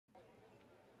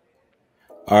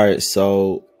All right,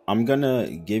 so I'm gonna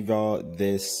give y'all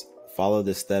this follow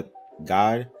the step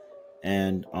guide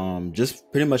and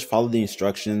just pretty much follow the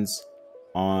instructions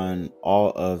on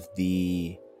all of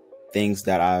the things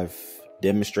that I've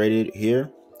demonstrated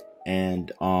here.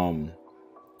 And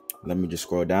let me just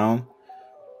scroll down.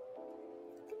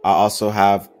 I also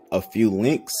have a few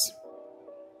links,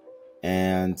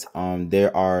 and they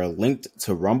are linked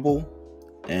to Rumble.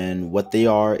 And what they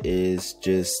are is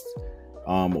just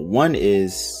one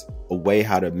is a way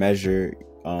how to measure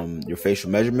your facial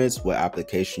measurements, what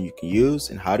application you can use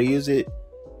and how to use it.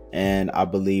 And I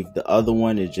believe the other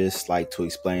one is just like to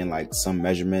explain like some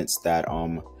measurements that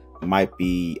might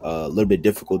be a little bit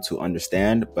difficult to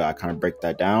understand, but I kind of break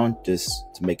that down just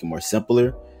to make it more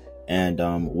simpler, and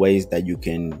ways that you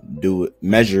can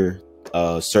measure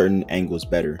certain angles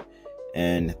better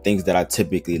and things that I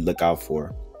typically look out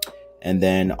for. And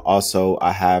then also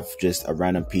I have just a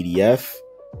random PDF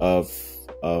of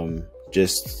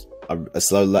just a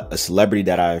celebrity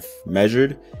that I've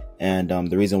measured. And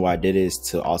the reason why I did it is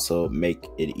to also make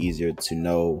it easier to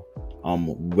know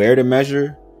where to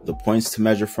measure, the points to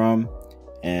measure from,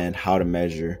 and how to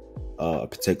measure a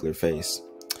particular face.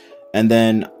 And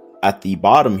then at the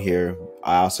bottom here,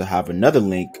 I also have another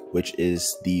link, which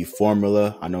is the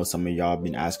formula. I know some of y'all have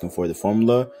been asking for the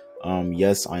formula.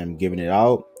 Yes, I am giving it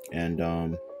out, and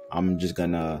I'm just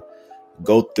gonna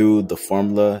go through the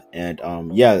formula. And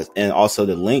yeah, and also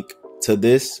the link to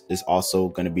this is also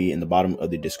going to be in the bottom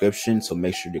of the description, so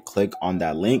make sure to click on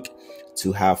that link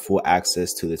to have full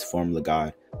access to this formula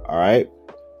guide. All right.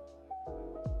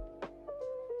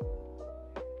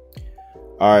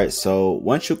 All right, so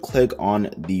once you click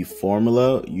on the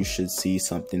formula, you should see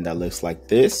something that looks like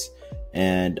this.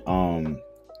 And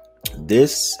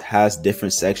this has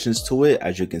different sections to it,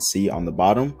 as you can see on the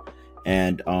bottom.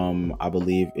 And I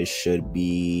believe it should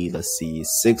be, let's see,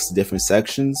 6 different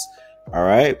sections. All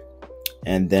right.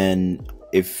 And then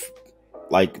if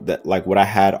like that, like what I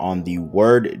had on the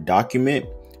Word document,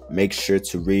 make sure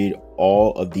to read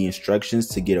all of the instructions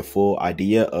to get a full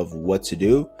idea of what to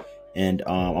do. And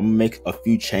I'm gonna make a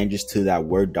few changes to that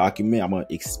Word document. I'm gonna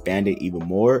expand it even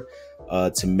more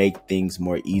to make things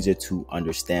more easier to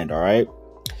understand. All right.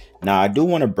 Now I do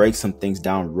want to break some things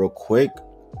down real quick.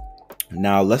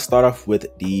 Now let's start off with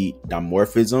the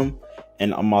dimorphism,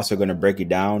 and I'm also going to break it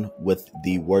down with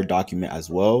the Word document as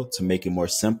well to make it more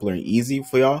simpler and easy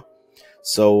for y'all.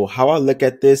 So how I look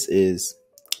at this is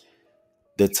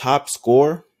the top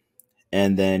score,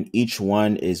 and then each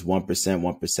one is 1%, 1%,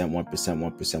 1%, 1%,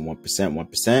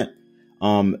 1%,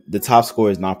 1%. The top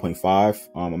score is 9.5.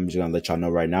 I'm just gonna let y'all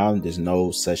know right now, there's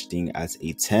no such thing as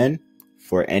a 10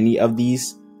 for any of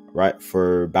these, right?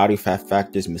 For body fat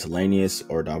factors, miscellaneous,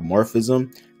 or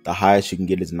dimorphism, the highest you can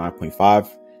get is 9.5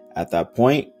 at that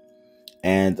point.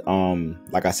 And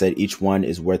like I said, each one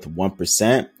is worth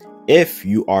 1% if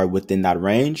you are within that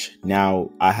range. Now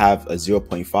I have a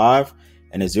 0.5,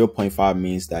 and a 0.5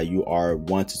 means that you are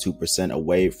 1 to 2%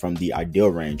 away from the ideal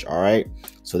range. All right,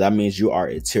 so that means you are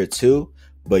a tier 2,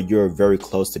 but you're very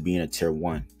close to being a tier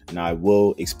 1. And I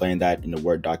will explain that in the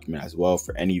Word document as well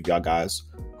for any of y'all guys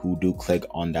who do click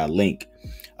on that link.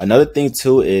 Another thing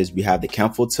too is we have the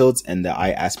canthal tilt and the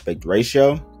eye aspect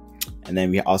ratio. And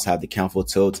then we also have the canthal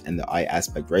tilt and the eye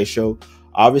aspect ratio.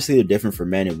 Obviously they're different for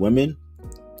men and women,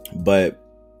 but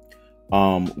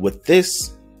with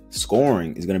this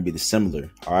scoring is going to be the similar.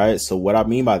 All right, so what I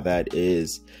mean by that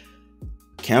is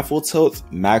canthal tilt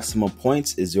maximum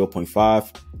points is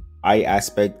 0.5. Eye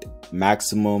aspect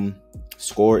maximum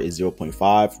score is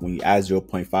 0.5. When you add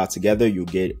 0.5 together, you'll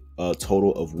get a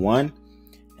total of 1.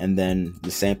 And then the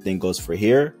same thing goes for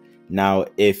here. Now,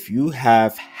 if you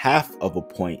have half of a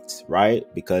point, right?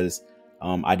 Because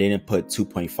I didn't put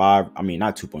 2.5, I mean,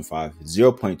 not 2.5,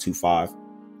 0.25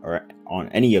 or on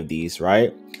any of these,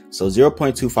 right? So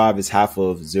 0.25 is half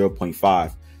of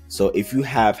 0.5. So if you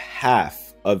have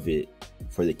half of it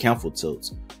for the canthal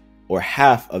tilt, or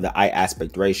half of the eye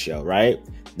aspect ratio, right?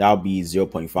 That'll be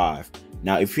 0.5.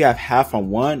 Now, if you have half on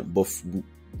one, but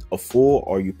a full,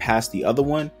 or you pass the other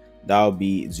one, that'll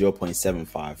be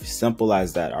 0.75. Simple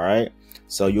as that. All right.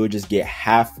 So you'll just get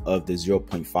half of the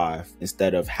 0.5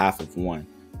 instead of half of one,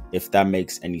 if that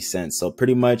makes any sense. So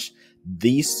pretty much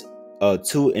these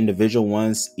two individual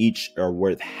ones each are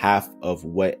worth half of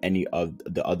what any of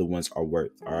the other ones are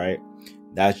worth. All right.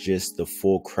 That's just the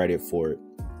full credit for it.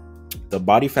 The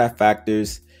body fat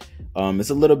factors, it's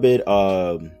a little bit,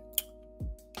 I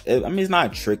mean, it's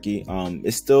not tricky.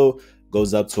 It still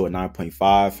goes up to a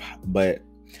 9.5, but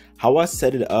how I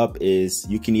set it up is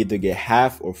you can either get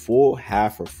half or full,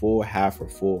 half or full, half or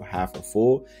full, half or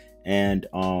full. And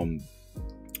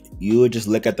you would just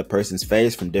look at the person's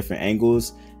face from different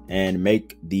angles and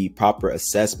make the proper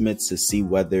assessments to see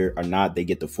whether or not they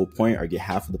get the full point or get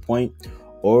half of the point,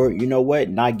 or you know what,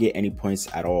 not get any points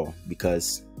at all,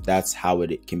 because that's how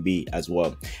it can be as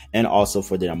well. And also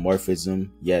for the dimorphism,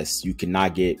 yes, you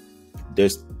cannot get,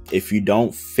 there's, if you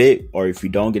don't fit, or if you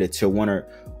don't get a tier 1,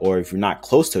 or if you're not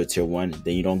close to a tier 1,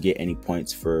 then you don't get any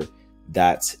points for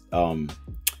that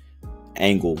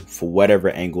angle, for whatever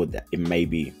angle that it may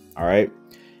be. All right.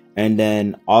 And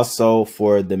then also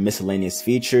for the miscellaneous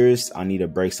features, I need to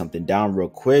break something down real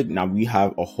quick. Now we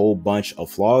have a whole bunch of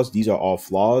flaws. These are all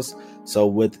flaws. So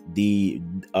with the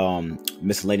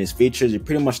miscellaneous features, you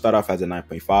pretty much start off as a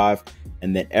 9.5,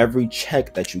 and then every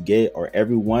check that you get, or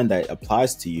every one that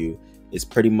applies to you, is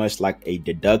pretty much like a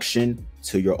deduction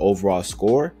to your overall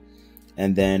score.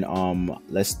 And then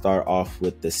let's start off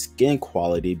with the skin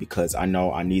quality, because I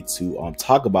know I need to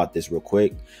talk about this real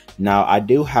quick. Now I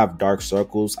do have dark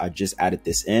circles. I just added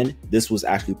this in. This was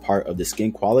actually part of the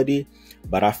skin quality,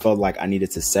 but I felt like I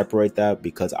needed to separate that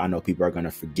because I know people are going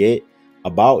to forget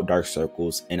about dark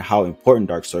circles and how important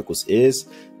dark circles is,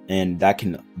 and that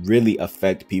can really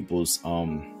affect people's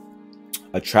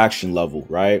attraction level,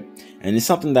 right? And it's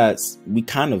something that's we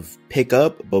kind of pick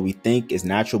up, but we think is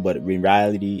natural, but in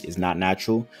reality is not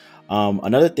natural.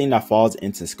 Another thing that falls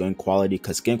into skin quality,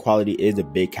 because skin quality is a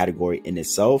big category in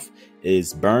itself,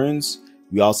 is burns.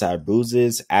 We also have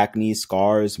bruises, acne,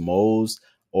 scars, moles,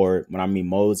 or when I mean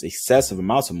moles, excessive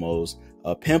amounts of moles,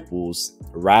 pimples,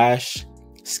 rash,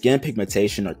 skin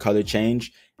pigmentation or color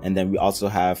change, and then we also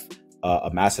have a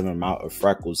massive amount of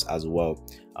freckles as well.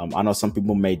 I know some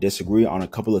people may disagree on a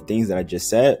couple of things that I just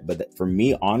said, but for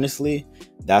me, honestly,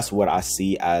 that's what I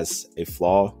see as a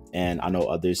flaw, and I know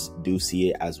others do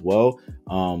see it as well.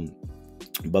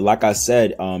 But like I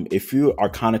said, if you are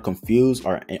kind of confused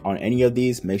or on any of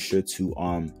these, make sure to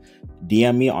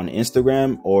DM me on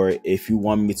Instagram, or if you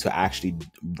want me to actually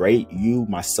rate you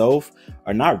myself,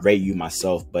 or not rate you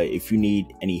myself, but if you need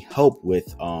any help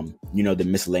with you know, the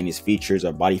miscellaneous features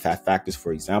or body fat factors,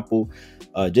 for example,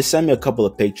 just send me a couple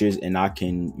of pictures and I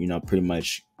can, you know, pretty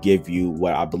much give you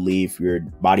what I believe your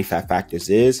body fat factors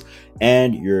is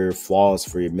and your flaws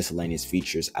for your miscellaneous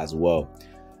features as well.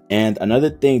 And another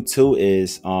thing too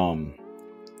is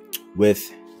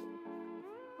with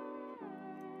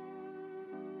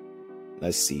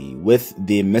with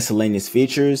the miscellaneous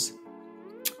features,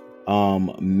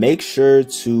 make sure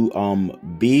to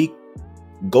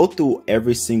go through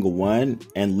every single one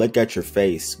and look at your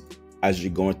face as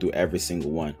you're going through every single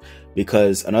one,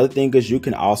 because another thing is you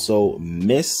can also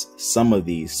miss some of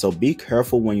these. So be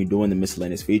careful when you're doing the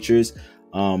miscellaneous features.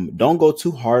 Don't go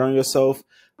too hard on yourself.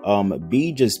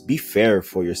 Be fair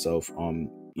for yourself.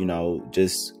 You know,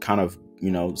 just kind of, you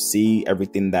know, see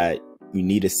everything that you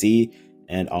need to see,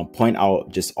 and point out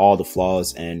just all the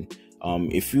flaws. And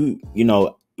if you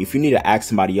need to ask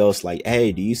somebody else, like,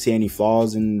 hey, do you see any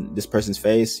flaws in this person's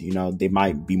face? You know, they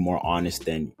might be more honest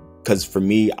than, because for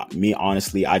me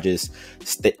honestly, I just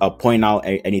point out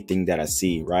anything that I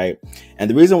see, right? And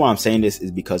the reason why I'm saying this is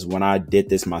because when I did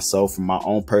this myself, for my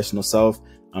own personal self,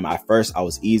 at first I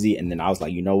was easy, and then I was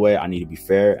like, you know what, I need to be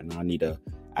fair, and I need to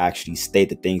actually state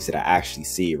the things that I actually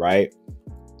see, right?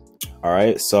 All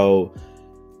right, so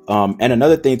and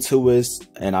another thing too is,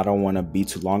 and I don't want to be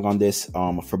too long on this,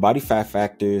 for body fat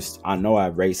factors, I know I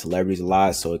rate celebrities a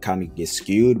lot, so it kind of gets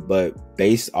skewed, but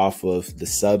based off of the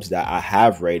subs that I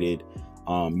have rated,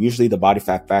 usually the body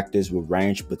fat factors will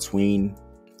range between,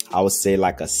 I would say,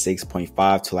 like a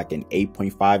 6.5 to like an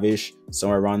 8.5 ish,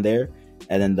 somewhere around there.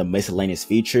 And then the miscellaneous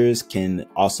features can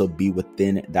also be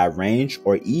within that range,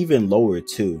 or even lower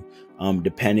too,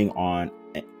 depending on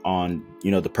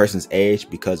you know, the person's age,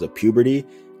 because of puberty.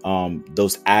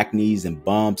 Those acnes and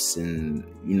bumps and,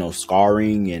 you know,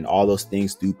 scarring and all those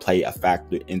things do play a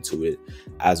factor into it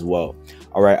as well.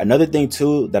 All right, another thing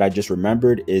too that I just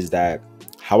remembered is that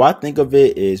how I think of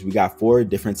it is we got 4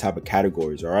 different type of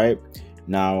categories. All right,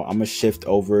 now I'm gonna shift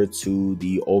over to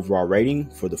the overall rating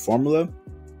for the formula,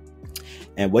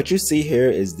 and what you see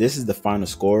here is this is the final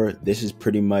score. This is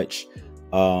pretty much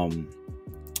the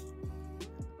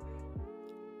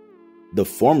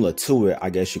formula to it,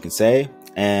 I guess you can say.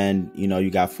 And you know, you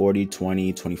got 40,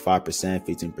 20, 25%,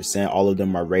 15%. All of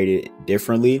them are rated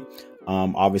differently.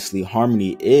 Obviously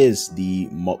harmony is the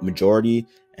majority,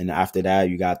 and after that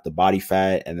you got the body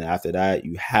fat, and then after that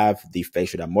you have the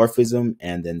facial dimorphism,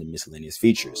 and then the miscellaneous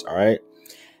features. All right,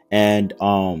 and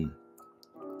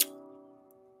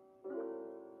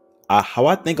how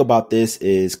I think about this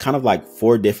is kind of like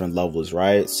 4 different levels,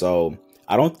 right? So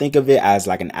I don't think of it as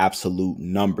like an absolute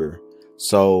number.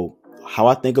 So how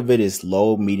I think of it is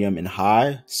low, medium, and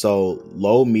high. So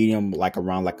low, medium, like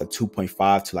around like a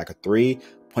 2.5 to like a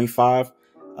 3.5.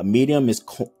 A medium is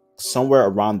somewhere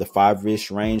around the 5-ish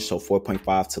range, so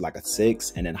 4.5 to like a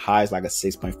 6, and then high is like a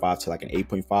 6.5 to like an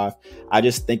 8.5. I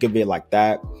just think of it like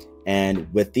that.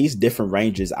 And with these different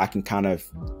ranges, I can kind of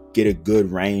get a good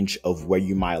range of where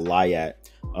you might lie at.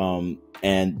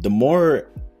 And the more,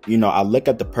 you know, I look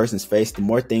at the person's face, the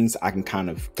more things I can kind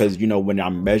of, because, you know, when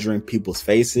I'm measuring people's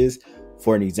faces,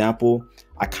 for an example,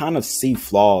 I kind of see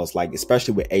flaws, like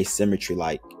especially with asymmetry,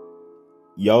 like,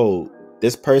 yo,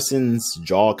 this person's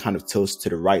jaw kind of tilts to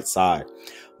the right side.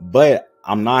 But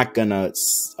I'm not gonna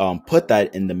put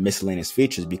that in the miscellaneous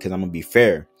features because I'm gonna be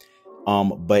fair.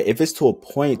 But if it's to a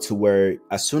point to where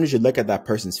as soon as you look at that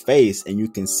person's face and you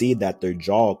can see that their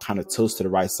jaw kind of tilts to the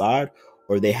right side,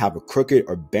 or they have a crooked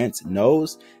or bent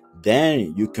nose,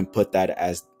 then you can put that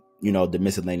as, you know, the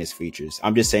miscellaneous features.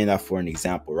 I'm just saying that for an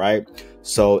example, right?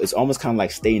 So it's almost kind of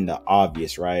like stating the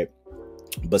obvious, right?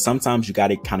 But sometimes you got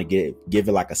to kind of give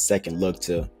it like a second look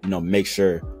to, you know, make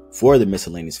sure for the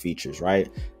miscellaneous features, right?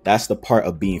 That's the part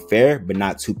of being fair, but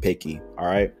not too picky. All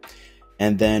right.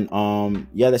 And then,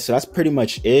 yeah, so that's pretty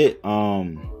much it.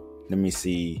 Let me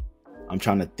see. I'm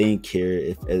trying to think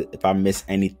here if I miss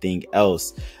anything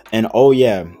else. And oh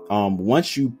yeah,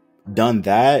 once you done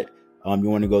that, you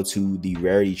want to go to the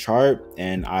rarity chart,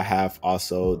 and I have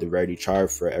also the rarity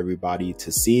chart for everybody to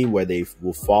see where they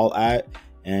will fall at.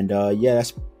 And yeah,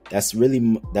 that's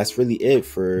really it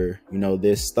for, you know,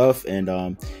 this stuff.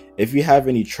 And if you have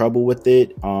any trouble with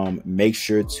it, make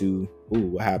sure to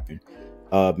what happened?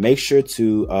 Make sure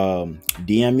to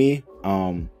DM me.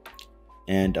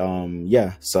 And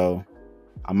yeah, so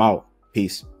I'm out.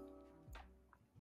 Peace.